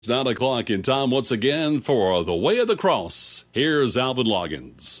It's 9 o'clock in time once again for The Way of the Cross. Here's Alvin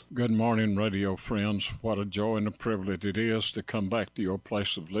Loggins. Good morning, radio friends. What a joy and a privilege it is to come back to your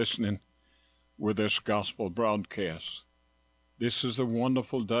place of listening with this gospel broadcast. This is a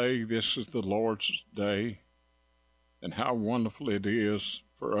wonderful day. This is the Lord's day. And how wonderful it is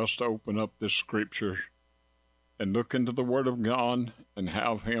for us to open up this scripture and look into the Word of God and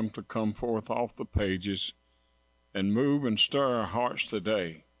have Him to come forth off the pages and move and stir our hearts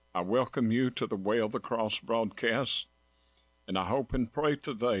today. I welcome you to the Way of the Cross broadcast, and I hope and pray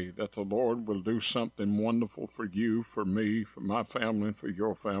today that the Lord will do something wonderful for you, for me, for my family, and for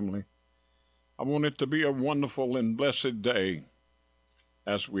your family. I want it to be a wonderful and blessed day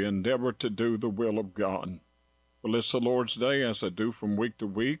as we endeavor to do the will of God. Well, it's the Lord's day, as I do from week to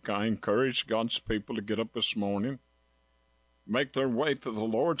week. I encourage God's people to get up this morning, make their way to the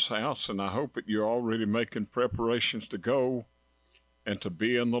Lord's house, and I hope that you're already making preparations to go and to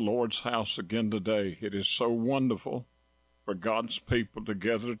be in the Lord's house again today. It is so wonderful for God's people to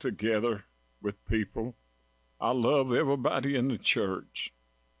gather together with people. I love everybody in the church.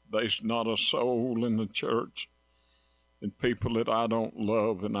 There's not a soul in the church and people that I don't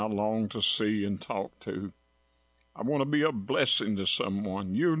love and I long to see and talk to. I want to be a blessing to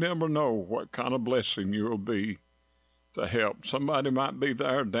someone. You never know what kind of blessing you'll be to help. Somebody might be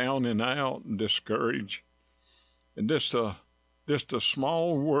there down and out and discouraged, and just a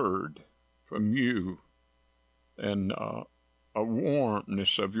small word from you and a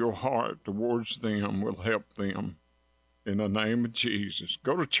warmness of your heart towards them will help them in the name of Jesus.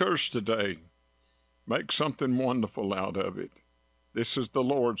 Go to church today. Make something wonderful out of it. This is the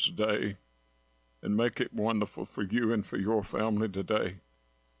Lord's day, and make it wonderful for you and for your family today.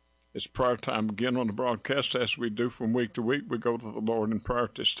 It's prayer time again on the broadcast. As we do from week to week, we go to the Lord in prayer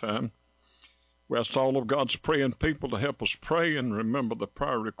at this time. We ask all of God's praying people to help us pray and remember the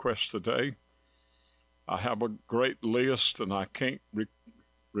prayer requests today. I have a great list, and I can't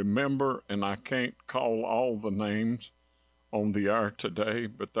remember, and I can't call all the names on the air today,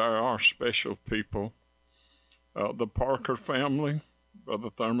 but there are special people. The Parker family, Brother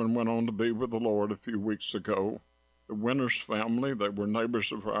Thurman went on to be with the Lord a few weeks ago. The Winters family, they were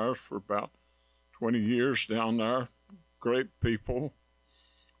neighbors of ours for about 20 years down there. Great people.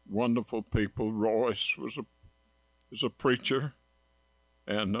 Wonderful people. Royce is a preacher,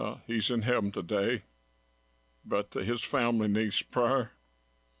 and he's in heaven today, but his family needs prayer.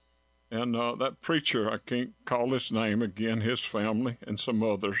 And that preacher, I can't call his name again, his family and some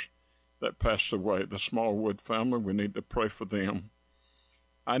others that passed away, the Smallwood family, we need to pray for them.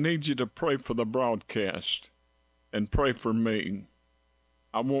 I need you to pray for the broadcast and pray for me.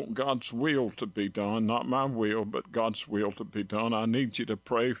 I want God's will to be done, not my will, but God's will to be done. I need you to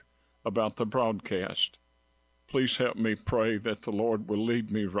pray about the broadcast. Please help me pray that the Lord will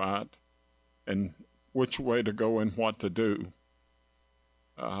lead me right and which way to go and what to do.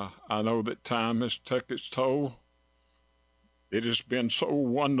 I know that time has took its toll. It has been so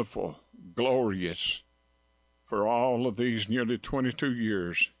wonderful, glorious for all of these nearly 22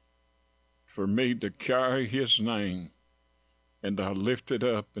 years for me to carry His name and to lift it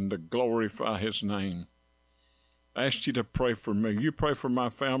up and to glorify His name. I ask you to pray for me. You pray for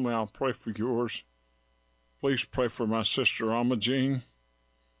my family, I'll pray for yours. Please pray for my sister, Alma Jean.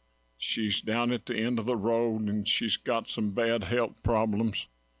 She's down at the end of the road, and she's got some bad health problems.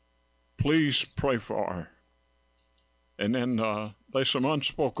 Please pray for her. And then there's some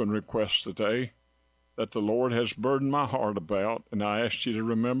unspoken requests today that the Lord has burdened my heart about, and I ask you to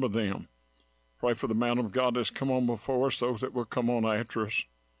remember them. Pray for the man of God that's come on before us, those that will come on after us.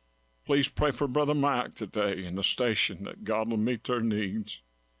 Please pray for Brother Mike today in the station, that God will meet their needs.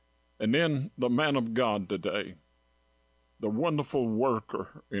 And then the man of God today, the wonderful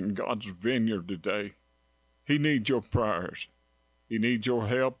worker in God's vineyard today. He needs your prayers. He needs your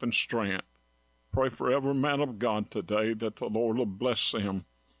help and strength. Pray for every man of God today that the Lord will bless them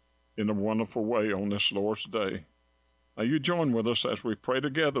in a wonderful way on this Lord's day. Now you join with us as we pray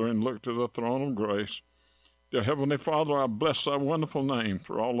together and look to the throne of grace. Dear Heavenly Father, I bless thy wonderful name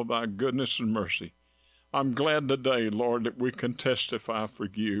for all of thy goodness and mercy. I'm glad today, Lord, that we can testify for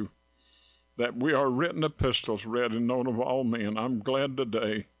you, that we are written epistles read and known of all men. I'm glad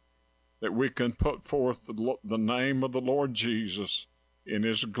today that we can put forth the name of the Lord Jesus in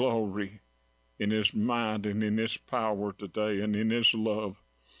His glory, in His might, and in His power today, and in His love,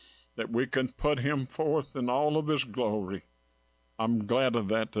 that we can put Him forth in all of His glory. I'm glad of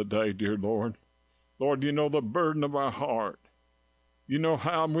that today, dear Lord. Lord, you know the burden of our heart. You know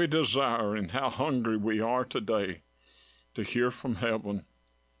how we desire and how hungry we are today to hear from heaven.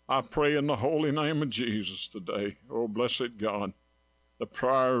 I pray in the holy name of Jesus today, oh blessed God, the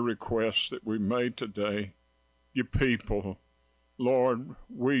prayer requests that we made today. You people, Lord,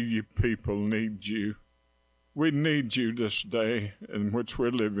 we, you people, need you. We need you this day in which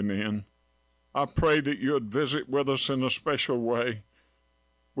we're living in. I pray that you would visit with us in a special way.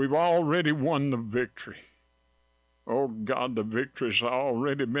 We've already won the victory. Oh God, the victory's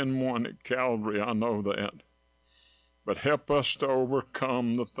already been won at Calvary, I know that. But help us to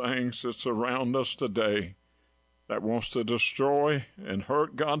overcome the things that surround us today that wants to destroy and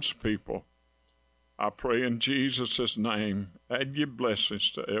hurt God's people. I pray in Jesus' name, add your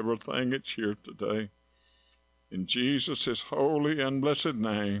blessings to everything that's here today. In Jesus' holy and blessed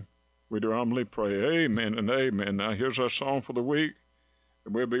name, we do humbly pray. Amen and amen. Now here's our song for the week,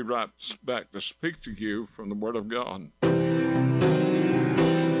 and we'll be right back to speak to you from the Word of God.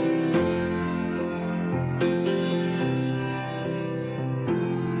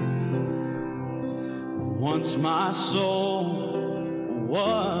 Once my soul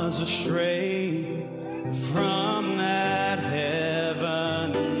was astray from that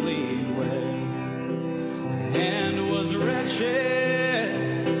heavenly way, and was wretched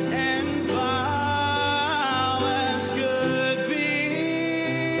and vile as could be,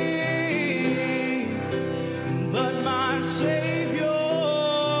 but my Savior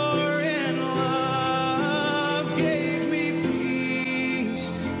in love gave me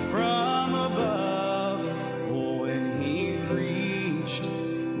peace from above when He reached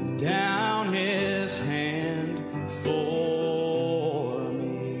down His hand for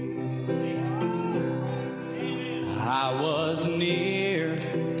me. I was near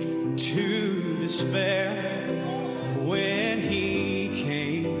to despair when He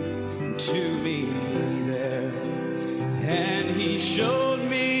came to me there, and He showed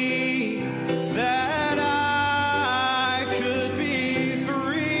me that I could be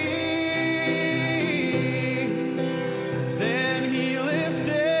free. Then He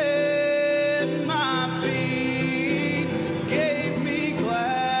lifted my feet, gave me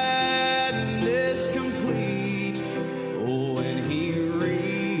gladness complete. Oh, when He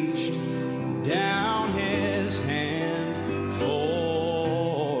reached down His hand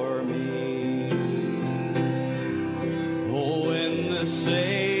for me. Oh, when the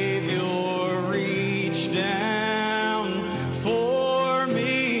Savior reached down for me,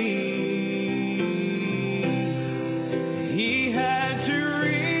 He had to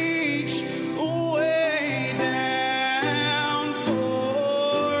reach way down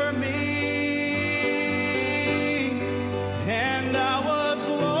for me, and I was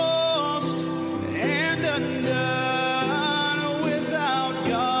lost and undone without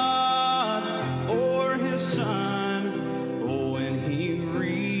God or His Son. Oh, when He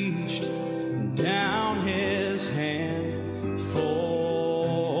reached down His hand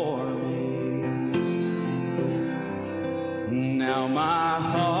for me. Now my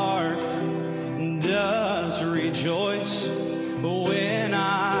heart does rejoice when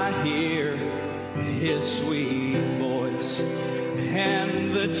I hear His sweet voice,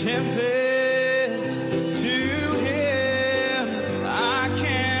 and the tempest to Him I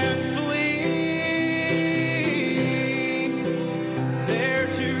can flee, there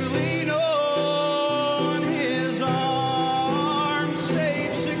to lean on His arm,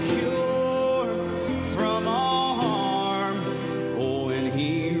 safe, secure from all harm. Oh, when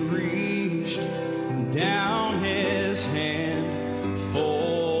He reached down His hand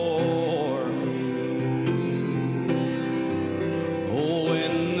for me. Oh,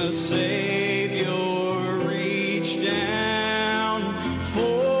 when the Savior reached down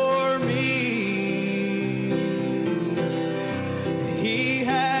for me, He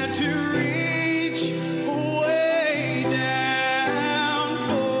had to reach way down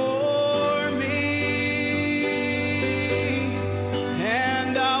for me,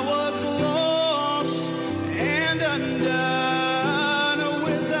 and I was lost and undone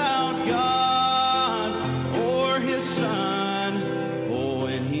without God or His Son. Oh,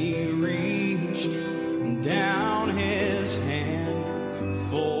 when He reached down His hand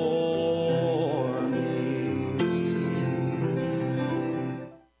for me.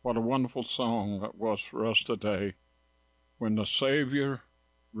 What a wonderful song that was for us today. When the Savior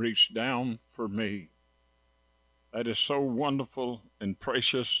reached down for me. That is so wonderful and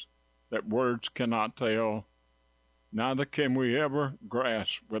precious that words cannot tell. Neither can we ever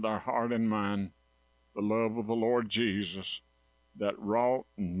grasp with our heart and mind the love of the Lord Jesus that wrought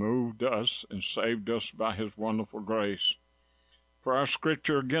and moved us and saved us by His wonderful grace. For our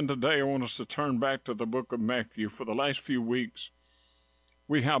scripture again today, I want us to turn back to the book of Matthew. For the last few weeks,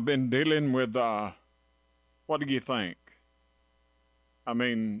 we have been dealing with, what do you think? I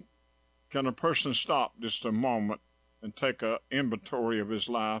mean, can a person stop just a moment and take an inventory of his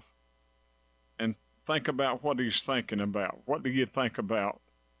life and think about what he's thinking about. What do you think about?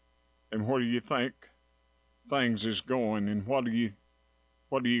 And where do you think things is going? And what are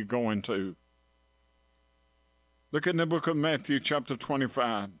you going to? Look in the book of Matthew, chapter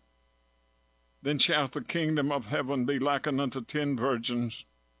 25. Then shall the kingdom of heaven be likened unto 10 virgins,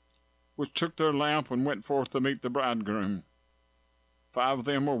 which took their lamp and went forth to meet the bridegroom. 5 of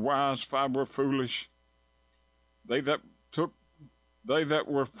them were wise, 5 were foolish. They that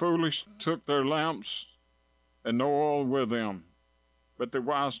were foolish took their lamps and no oil with them, but the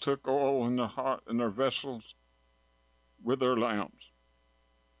wise took oil in their heart and their vessels with their lamps.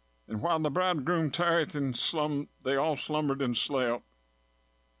 And while the bridegroom tarried they all slumbered and slept.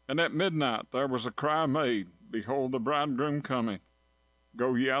 And at midnight there was a cry made, Behold, the bridegroom cometh,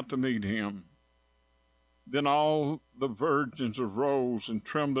 go ye out to meet him. Then all the virgins arose and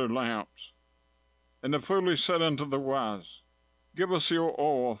trimmed their lamps. And the foolish said unto the wise, Give us your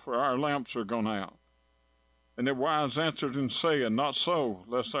oil, for our lamps are gone out. And the wise answered and said, Not so,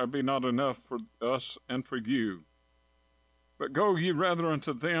 lest there be not enough for us and for you. But go ye rather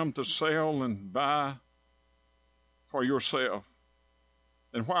unto them to sell and buy for yourself.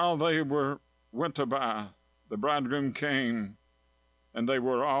 And while they went to buy, the bridegroom came, and they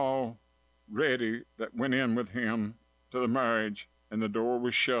were all ready that went in with him to the marriage, and the door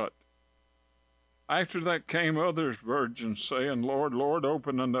was shut. After that came other virgins, saying, Lord, Lord,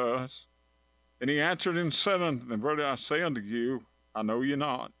 open unto us. And he answered and said unto them, Verily I say unto you, I know you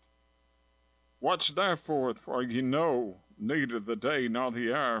not. Watch therefore, for ye know neither the day nor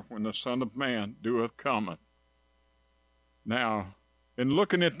the hour when the Son of Man doeth cometh. Now, in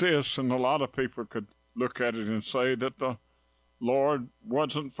looking at this, and a lot of people could look at it and say that the Lord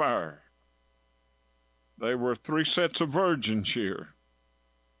wasn't fair. There were 3 sets of virgins here.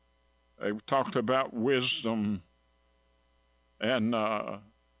 They talked about wisdom and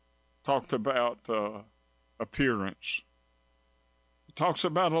talked about appearance. It talks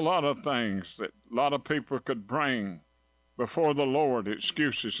about a lot of things that a lot of people could bring before the Lord,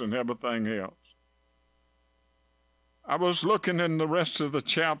 excuses and everything else. I was looking in the rest of the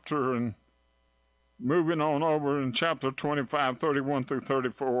chapter and moving on over in chapter 25, 31 through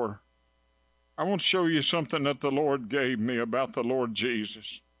 34. I want to show you something that the Lord gave me about the Lord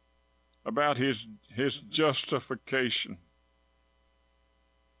Jesus, about his justification.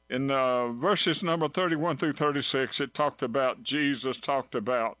 In verses number 31 through 36, Jesus talked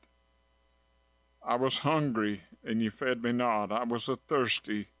about, I was hungry, and you fed me not. I was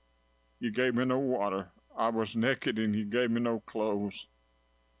thirsty, you gave me no water. I was naked, and you gave me no clothes.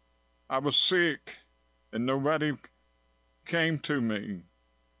 I was sick, and nobody came to me.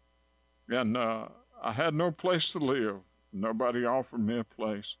 And I had no place to live. Nobody offered me a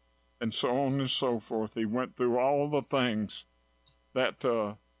place. And so on and so forth. He went through all the things that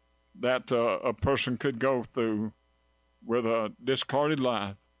a person could go through with a discarded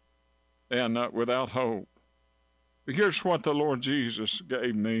life and without hope. But here's what the Lord Jesus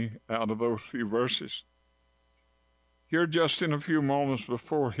gave me out of those few verses. Here, just in a few moments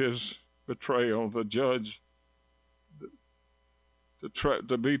before his betrayal, the judge,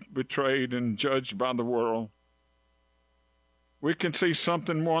 to be betrayed and judged by the world, we can see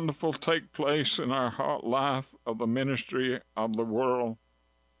something wonderful take place in our heart life of the ministry of the world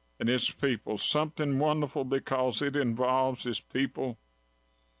and its people. Something wonderful because it involves his people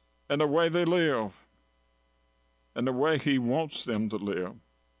and the way they live and the way he wants them to live.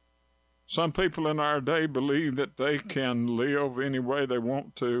 Some people in our day believe that they can live any way they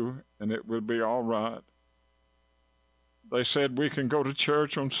want to and it will be all right. They said we can go to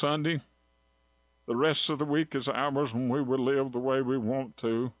church on Sunday. The rest of the week is ours and we will live the way we want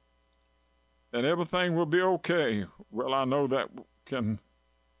to. And everything will be okay. Well, I know that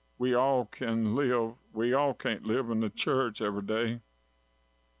we all can live. We all can't live in the church every day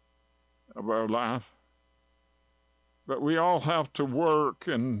of our life. But we all have to work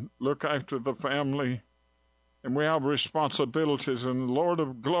and look after the family. And we have responsibilities. And the Lord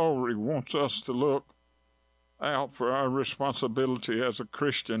of glory wants us to look out for our responsibility as a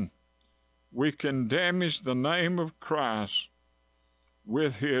Christian. We can damage the name of Christ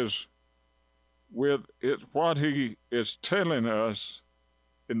with what he is telling us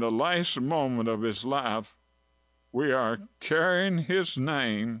in the last moment of his life. We are carrying his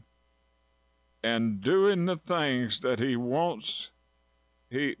name and doing the things that he wants.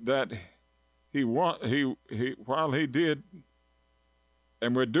 While he did,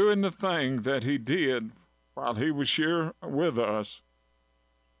 and we're doing the thing that he did while he was here with us.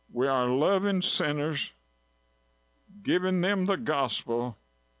 We are loving sinners, giving them the gospel,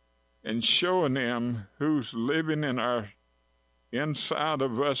 and showing them who's living in our inside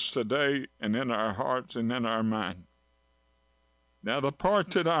of us today and in our hearts and in our mind. Now, the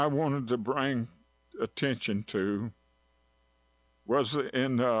part that I wanted to bring attention to was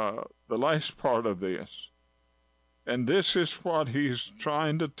in the last part of this. And this is what he's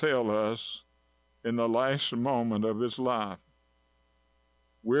trying to tell us in the last moment of his life.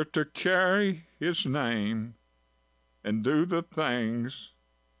 We're to carry his name and do the things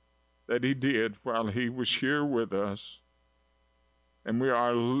that he did while he was here with us. And we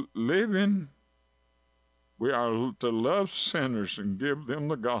are living, we are to love sinners and give them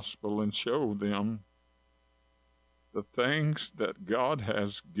the gospel and show them the things that God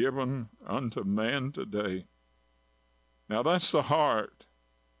has given unto man today. Now that's the heart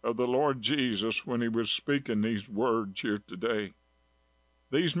of the Lord Jesus when he was speaking these words here today.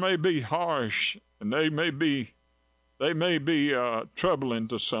 These may be harsh and they may be troubling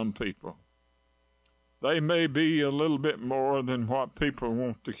to some people. They may be a little bit more than what people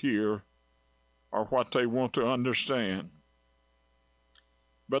want to hear or what they want to understand.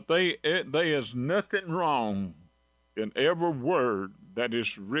 But there is nothing wrong in every word that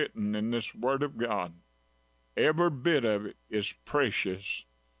is written in this Word of God. Every bit of it is precious.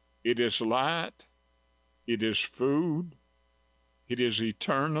 It is light. It is food. It is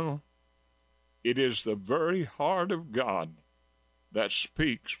eternal. It is the very heart of God that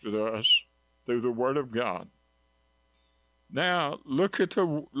speaks to us through the Word of God. Now, look at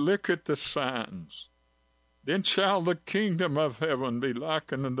the signs. Then shall the kingdom of heaven be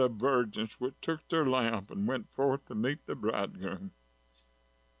likened unto virgins which took their lamp and went forth to meet the bridegroom.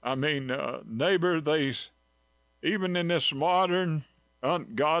 I mean, neighbor, even in this modern,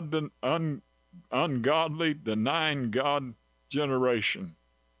 ungodly, denying God generation,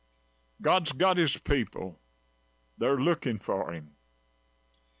 God's got his people. They're looking for him.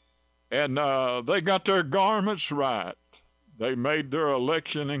 And they got their garments right. They made their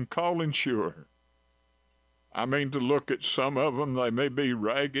election and calling sure. I mean, to look at some of them, they may be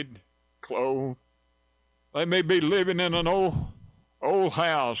ragged, clothed. They may be living in an old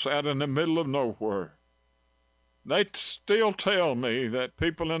house out in the middle of nowhere. They still tell me that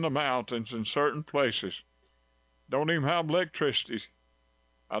people in the mountains in certain places don't even have electricity.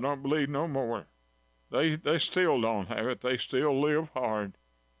 I don't believe no more. They still don't have it. They still live hard,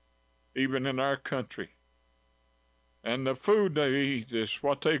 even in our country. And the food they eat is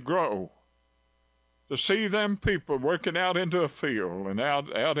what they grow. To see them people working out into a field and out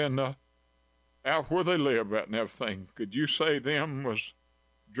where they live at and everything, could you say them was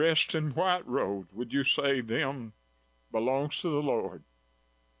dressed in white robes? Would you say them belongs to the Lord?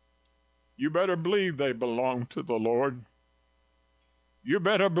 You better believe they belong to the Lord. You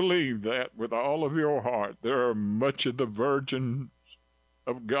better believe that with all of your heart. There are much of the virgins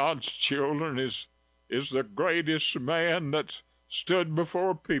of God's children is the greatest man that's stood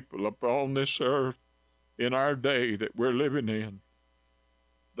before people upon this earth in our day that we're living in.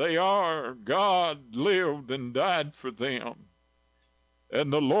 They are. God lived and died for them.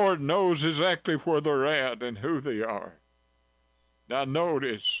 And the Lord knows exactly where they're at and who they are. Now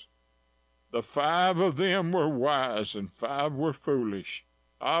notice, the 5 of them were wise and 5 were foolish.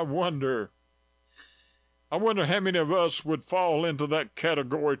 I wonder how many of us would fall into that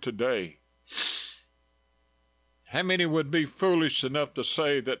category today. How many would be foolish enough to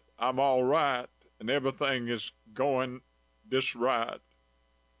say that I'm all right and everything is going just right,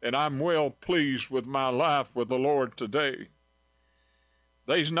 and I'm well pleased with my life with the Lord today?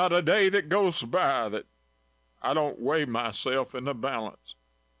 There's not a day that goes by that I don't weigh myself in the balance.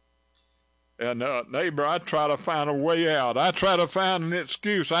 And neighbor, I try to find a way out. I try to find an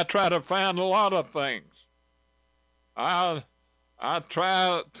excuse. I try to find a lot of things. I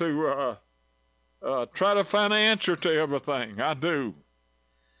try to find an answer to everything. I do.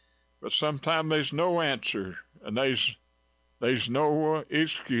 But sometimes there's no answer, and there's no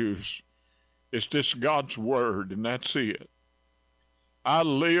excuse. It's just God's word, and that's it. I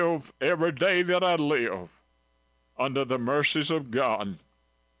live every day that I live under the mercies of God.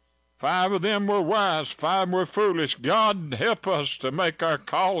 5 of them were wise, 5 were foolish. God help us to make our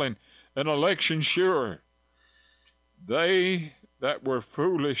calling and election sure. They that were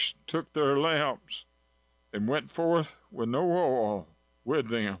foolish took their lamps and went forth with no oil with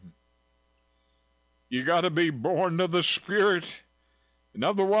them. You got to be born of the Spirit. In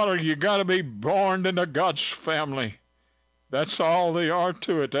other words, you got to be born into God's family. That's all they are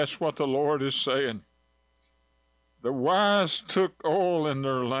to it. That's what the Lord is saying. The wise took oil in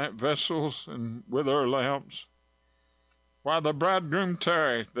their vessels and with their lamps. While the bridegroom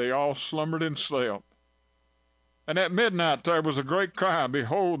tarried, they all slumbered and slept. And at midnight there was a great cry,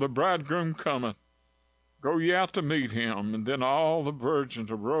 Behold, the bridegroom cometh. Go ye out to meet him. And then all the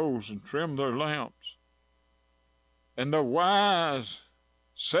virgins arose and trimmed their lamps. And the wise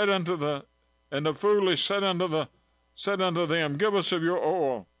said unto and the foolish said unto them, Give us of your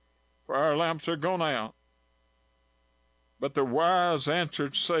oil, for our lamps are gone out. But the wise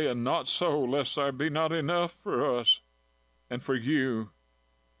answered, saying, Not so, lest there be not enough for us and for you.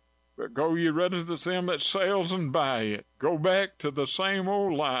 But go ye rather to them that sells and buy it. Go back to the same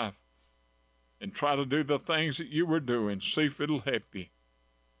old life and try to do the things that you were doing. See if it'll help you.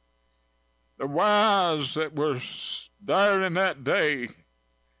 The wise that were there in that day,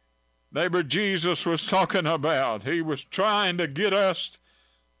 neighbor, Jesus was talking about. He was trying to get us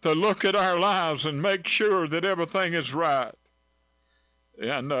to look at our lives and make sure that everything is right.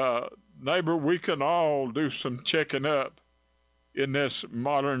 And neighbor, we can all do some checking up in this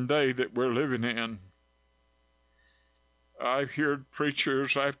modern day that we're living in. I've heard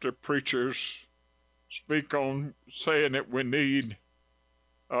preachers after preachers speak on saying that we need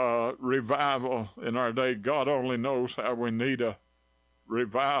revival in our day. God only knows how we need a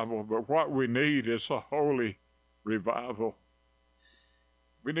revival, but what we need is a holy revival.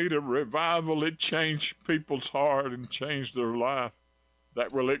 We need a revival that change people's heart and change their life,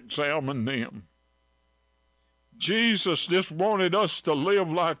 that will examine them. Jesus just wanted us to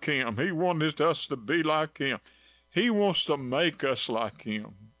live like him. He wanted us to be like him. He wants to make us like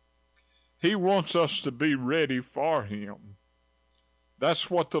him. He wants us to be ready for him. That's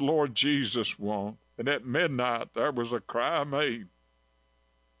what the Lord Jesus wants. And at midnight, there was a cry made.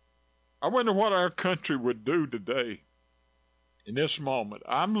 I wonder what our country would do today in this moment.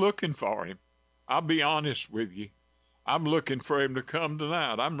 I'm looking for him. I'll be honest with you. I'm looking for him to come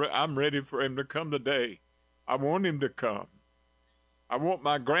tonight. I'm ready for him to come today. I want him to come. I want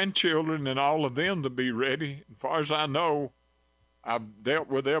my grandchildren and all of them to be ready. As far as I know, I've dealt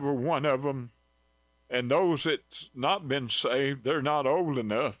with every one of them. And those that's not been saved, they're not old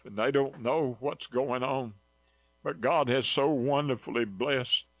enough and they don't know what's going on. But God has so wonderfully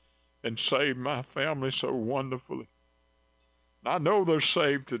blessed and saved my family so wonderfully. I know they're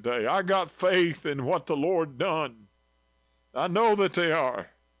saved today. I got faith in what the Lord done. I know that they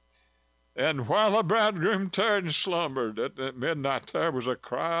are. And while the bridegroom tarried and slumbered, at midnight there was a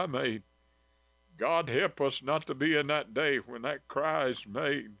cry made. God help us not to be in that day when that cry is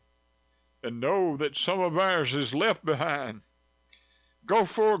made. And know that some of ours is left behind.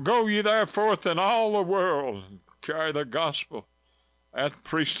 Go ye therefore in all the world, and carry the gospel, and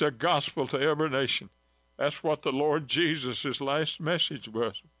preach the gospel to every nation. That's what the Lord Jesus' last message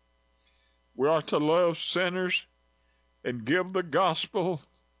was. We are to love sinners and give the gospel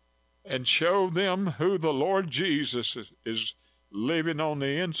and show them who the Lord Jesus is living on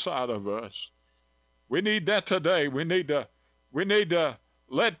the inside of us. We need that today. We need to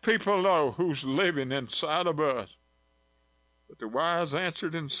let people know who's living inside of us. But the wise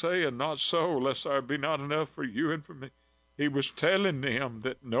answered and said, Not so, lest there be not enough for you and for me. He was telling them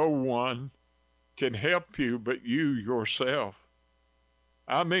that no one can help you but you yourself.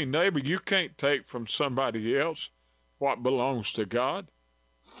 I mean, neighbor, you can't take from somebody else what belongs to God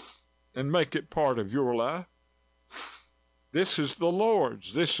and make it part of your life. This is the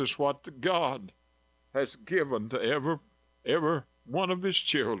Lord's. This is what God has given to every one of his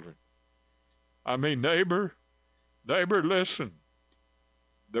children. I mean, neighbor, listen.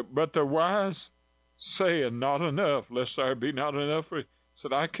 But the wise saying, Not enough, lest there be not enough for you.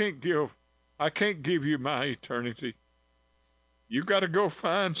 Said, I can't give you my eternity. You got to go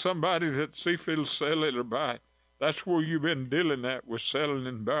find somebody that see if it'll sell it or buy it. That's where you've been dealing at, with selling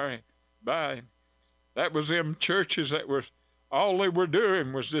and buying. That was them churches that were, all they were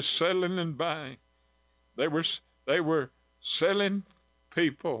doing was just selling and buying. They were selling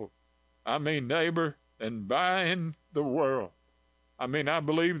people, I mean, neighbor, and buying the world. I mean, I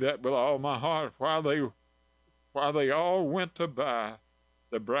believe that with all my heart. While they all went to buy,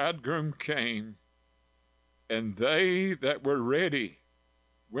 the bridegroom came, and they that were ready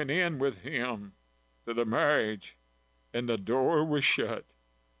went in with him to the marriage, and the door was shut.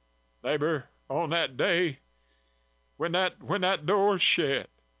 Neighbor, on that day, when that door's shut,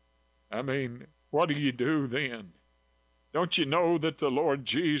 I mean, what do you do then? Don't you know that the Lord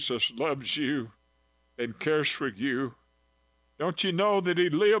Jesus loves you and cares for you? Don't you know that he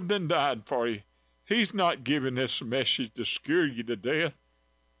lived and died for you? He's not giving this message to scare you to death.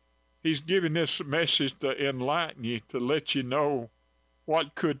 He's giving this message to enlighten you, to let you know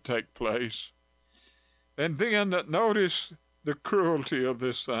what could take place. And then notice the cruelty of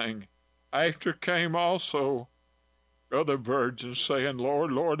this thing. After came also other virgins saying,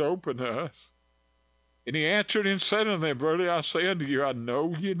 Lord, Lord, open us. And he answered and said unto them, Verily I say unto you, I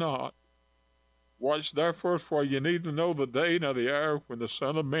know you not. Watch therefore, for you neither know the day nor the hour when the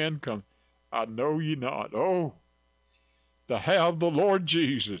Son of Man comes. I know ye not. Oh, to have the Lord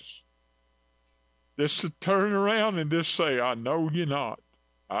Jesus, just to turn around and just say, I know you not.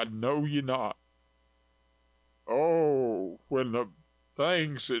 I know you not. Oh, when the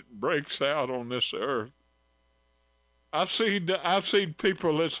things that breaks out on this earth. I've seen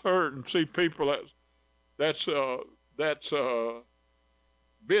people that's hurt and see people that's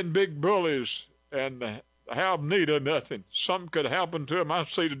been big bullies and have need of nothing. Something could happen to them. I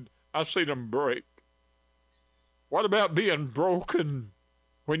see them break. What about being broken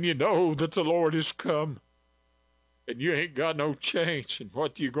when you know that the Lord has come and you ain't got no change? And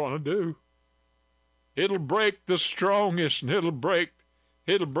what you gonna do? It'll break the strongest, and it'll break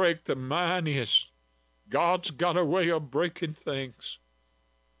the mightiest. God's got a way of breaking things,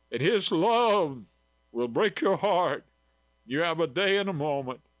 and His love will break your heart. You have a day and a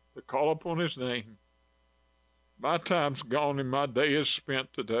moment to call upon His name. My time's gone and my day is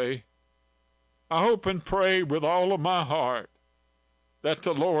spent today. I hope and pray with all of my heart that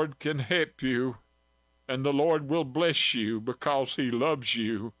the Lord can help you, and the Lord will bless you because He loves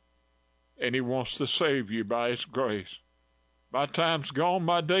you and He wants to save you by His grace. My time's gone,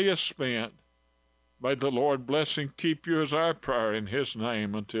 my day is spent. May the Lord bless and keep you as our prayer in His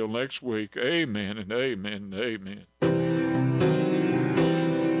name until next week. Amen and amen and amen.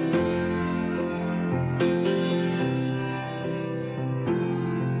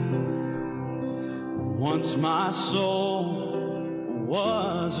 Once my soul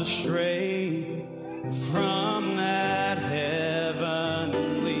was astray from that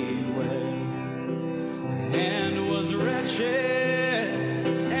heavenly way, and was wretched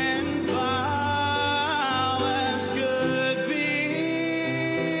and vile as could be,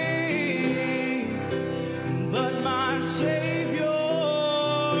 but my Savior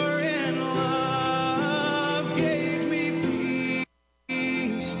in love gave me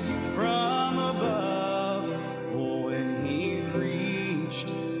peace from above when He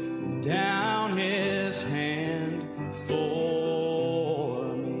reached down His hand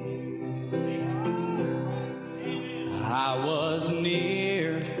for me. I was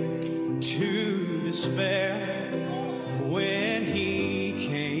near to despair when He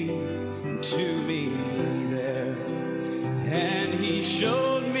came to me there, and He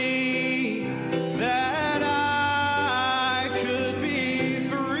showed me that I could be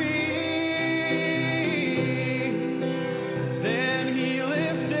free. Then He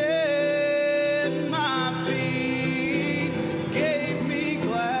lifted my feet, gave me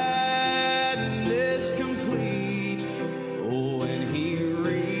gladness complete. Oh, when He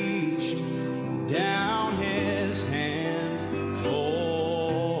reached down His hand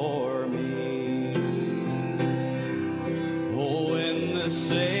for me. Oh, when the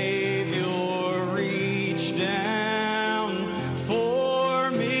Savior reached down for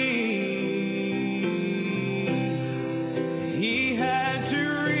me, He had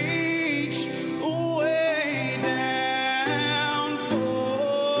to reach way down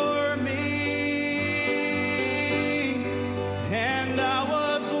for me, and I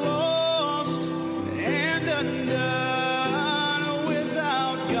was lost and undone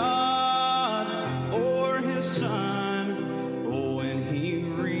without God or His Son. Oh, when He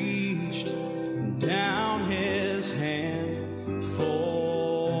reached down His hand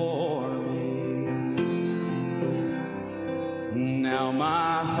for me. Now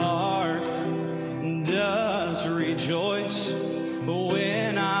my heart does rejoice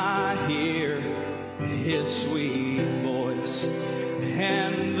when I hear His sweet voice,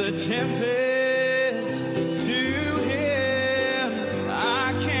 and the tempest to Him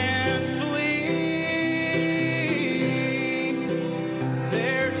I can flee,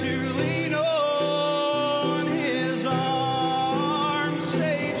 there to lean on His arms,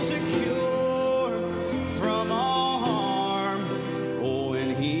 safe, secure from all harm. Oh,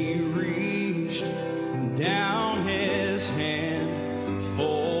 when He reached down His hand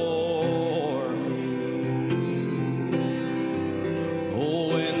for me. Oh,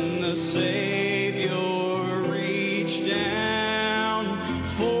 when the Savior reached down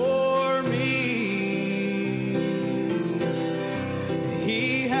for me,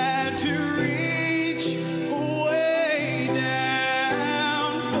 He had to reach way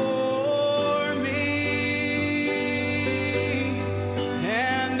down for me,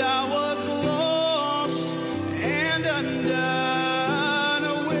 and I was lost and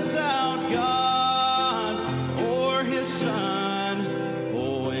undone without God or His Son.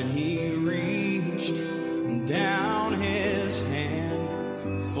 Oh, when He reached down His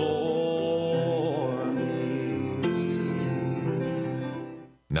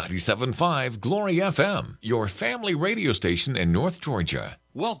 97.5 Glory FM, your family radio station in North Georgia.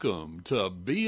 Welcome to Be